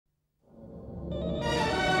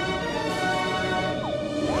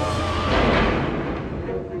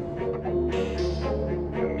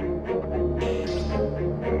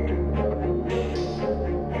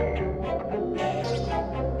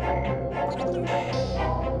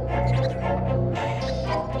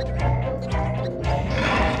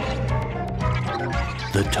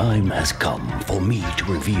The time has come for me to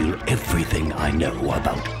reveal everything I know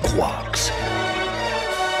about quarks.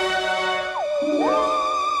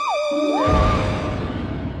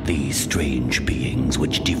 These strange beings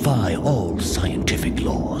which defy all scientific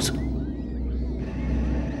laws.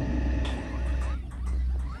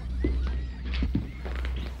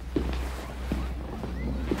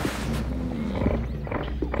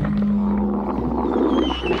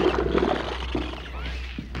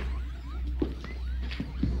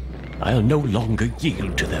 I'll no longer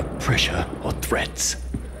yield to their pressure or threats.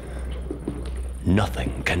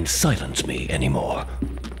 Nothing can silence me anymore.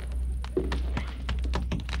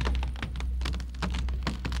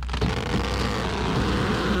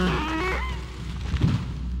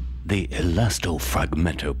 The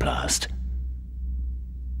elastofragmentoplast.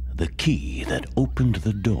 The key that opened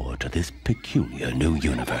the door to this peculiar new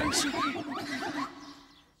universe.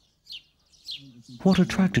 What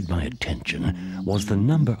attracted my attention was the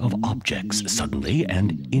number of objects suddenly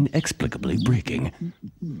and inexplicably breaking.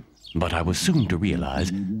 But I was soon to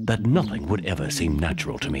realize that nothing would ever seem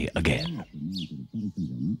natural to me again.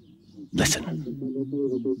 Listen.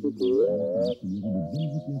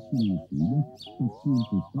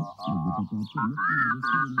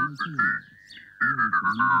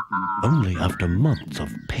 Only after months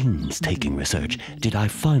of painstaking research did I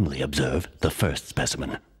finally observe the first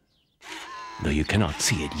specimen. Though you cannot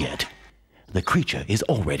see it yet, the creature is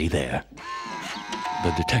already there.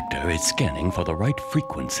 The detector is scanning for the right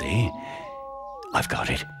frequency. I've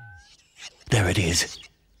got it. There it is.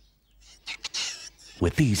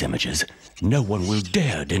 With these images, no one will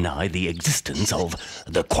dare deny the existence of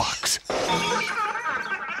the Quarxs.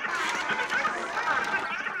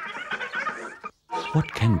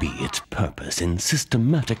 What can be its purpose in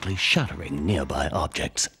systematically shattering nearby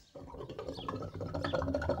objects?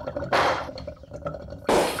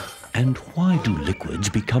 And why do liquids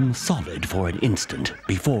become solid for an instant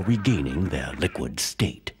before regaining their liquid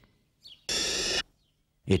state?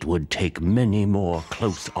 It would take many more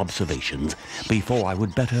close observations before I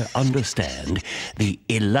would better understand the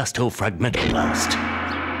elastofragmentoplast.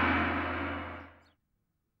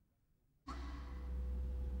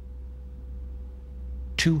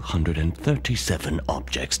 "237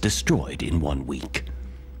 objects destroyed in 1 week.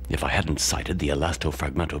 If I hadn't sighted the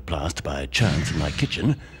elastofragmentoplast by chance in my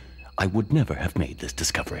kitchen, I would never have made this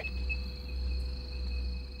discovery.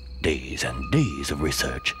 Days and days of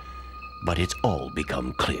research, but it's all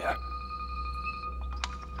become clear.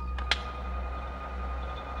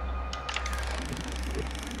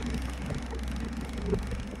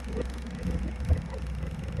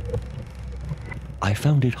 I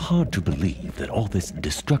found it hard to believe that all this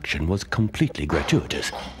destruction was completely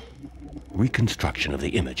gratuitous. Reconstruction of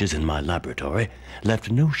the images in my laboratory left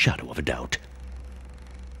no shadow of a doubt.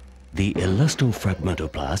 The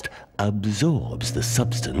elastofragmentoplast absorbs the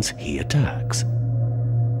substance he attacks.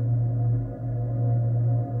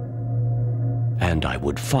 And I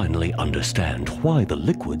would finally understand why the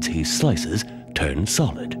liquids he slices turn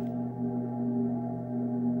solid.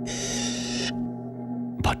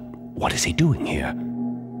 But what is he doing here?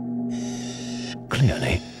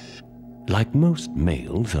 Clearly, like most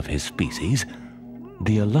males of his species,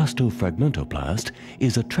 the elastofragmentoplast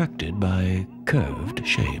is attracted by curved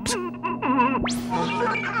shapes.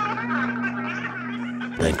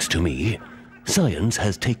 Thanks to me, science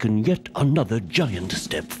has taken yet another giant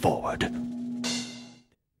step forward.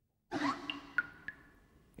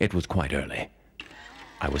 It was quite early.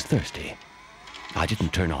 I was thirsty. I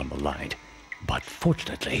didn't turn on the light, but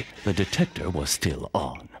fortunately, the detector was still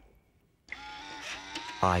on.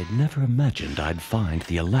 I'd never imagined I'd find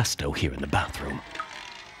the elasto here in the bathroom.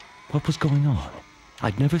 What was going on?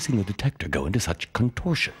 I'd never seen the detector go into such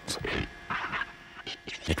contortions.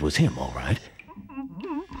 It was him, all right.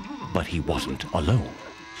 But he wasn't alone.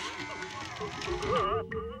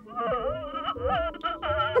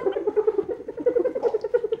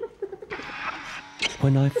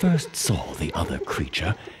 When I first saw the other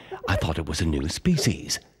creature, I thought it was a new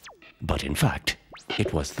species. But in fact,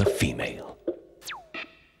 it was the female.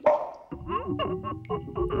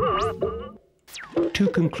 Two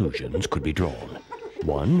conclusions could be drawn.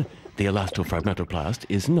 One, the elastofragmentoplast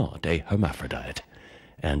is not a hermaphrodite.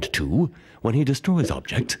 And two, when he destroys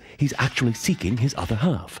objects, he's actually seeking his other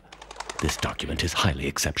half. This document is highly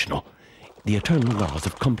exceptional. The eternal laws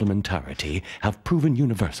of complementarity have proven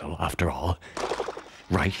universal, after all.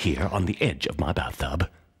 Right here on the edge of my bathtub.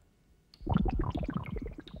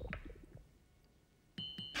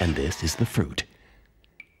 And this is the fruit.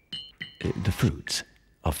 The fruits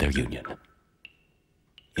of their union.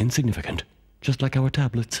 Insignificant, just like our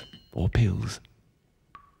tablets or pills.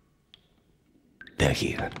 They're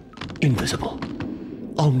here. Invisible.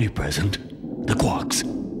 Omnipresent. The Quarxs.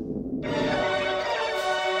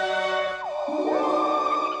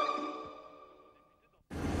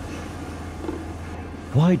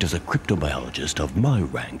 Why does a cryptobiologist of my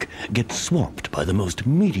rank get swamped by the most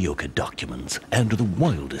mediocre documents and the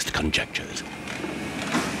wildest conjectures?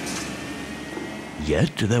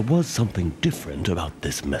 Yet there was something different about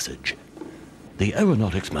this message. The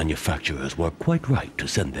aeronautics manufacturers were quite right to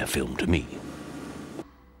send their film to me.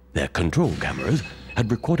 Their control cameras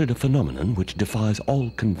had recorded a phenomenon which defies all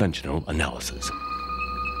conventional analysis.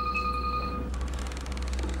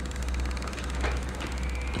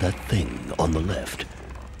 That thing on the left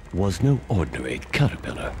was no ordinary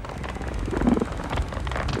caterpillar.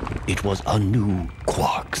 It was a new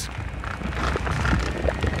Quarx.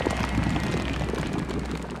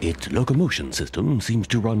 Its locomotion system seems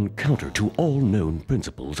to run counter to all known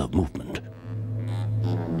principles of movement.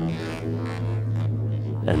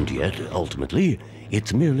 And yet, ultimately,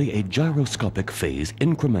 it's merely a gyroscopic phase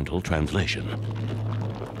incremental translation.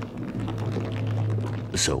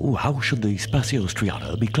 So, how should the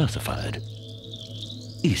spatiostriata be classified?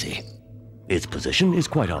 Easy. Its position is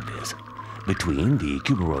quite obvious, between the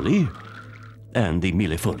cubeoli and the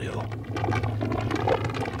millifolio.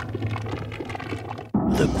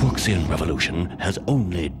 The Quarxian revolution has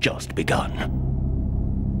only just begun.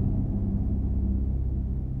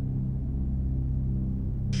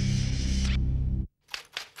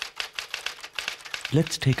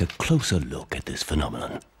 Let's take a closer look at this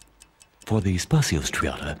phenomenon. For the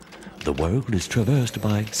spatiostriata, the world is traversed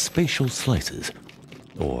by spatial slices,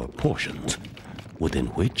 or portions, within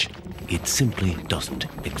which it simply doesn't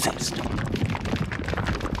exist.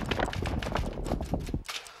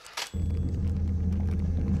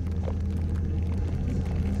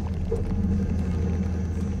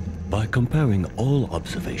 By comparing all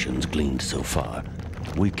observations gleaned so far,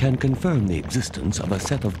 we can confirm the existence of a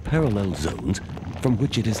set of parallel zones from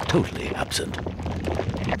which it is totally absent.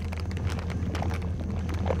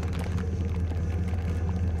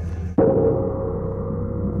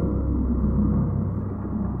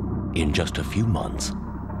 In just a few months,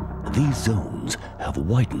 these zones have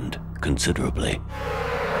widened considerably.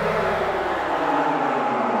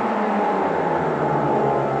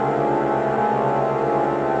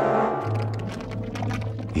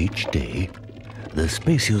 Each day, the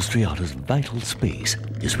spatiostriata's vital space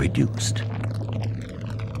is reduced.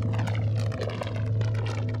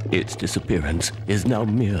 Its disappearance is now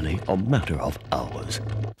merely a matter of hours.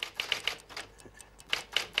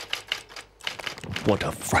 What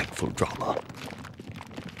a frightful drama.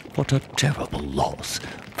 What a terrible loss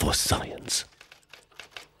for science.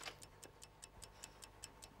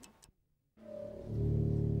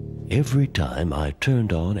 Every time I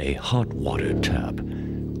turned on a hot water tap,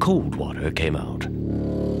 cold water came out.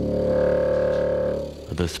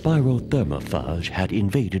 The spirothermophage had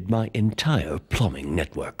invaded my entire plumbing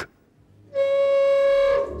network.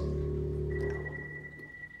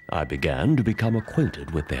 I began to become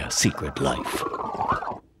acquainted with their secret life.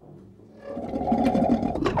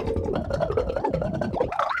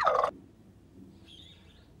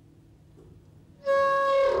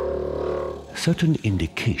 Certain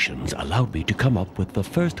indications allowed me to come up with the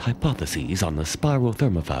first hypotheses on the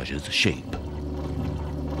spirothermophage's shape.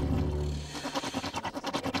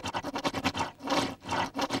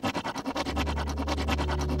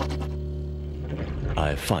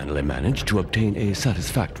 I finally managed to obtain a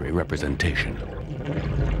satisfactory representation.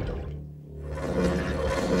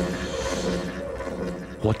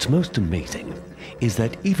 What's most amazing is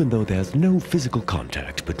that even though there's no physical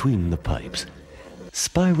contact between the pipes,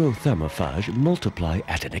 spirothermophage multiply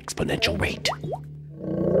at an exponential rate.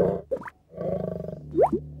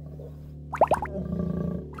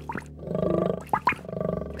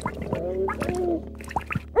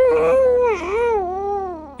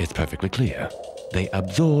 It's perfectly clear. They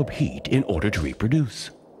absorb heat in order to reproduce.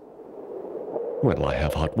 When'll I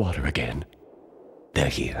have hot water again? They're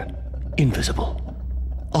here. Invisible.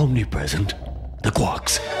 Omnipresent. The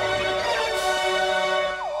Quarxs.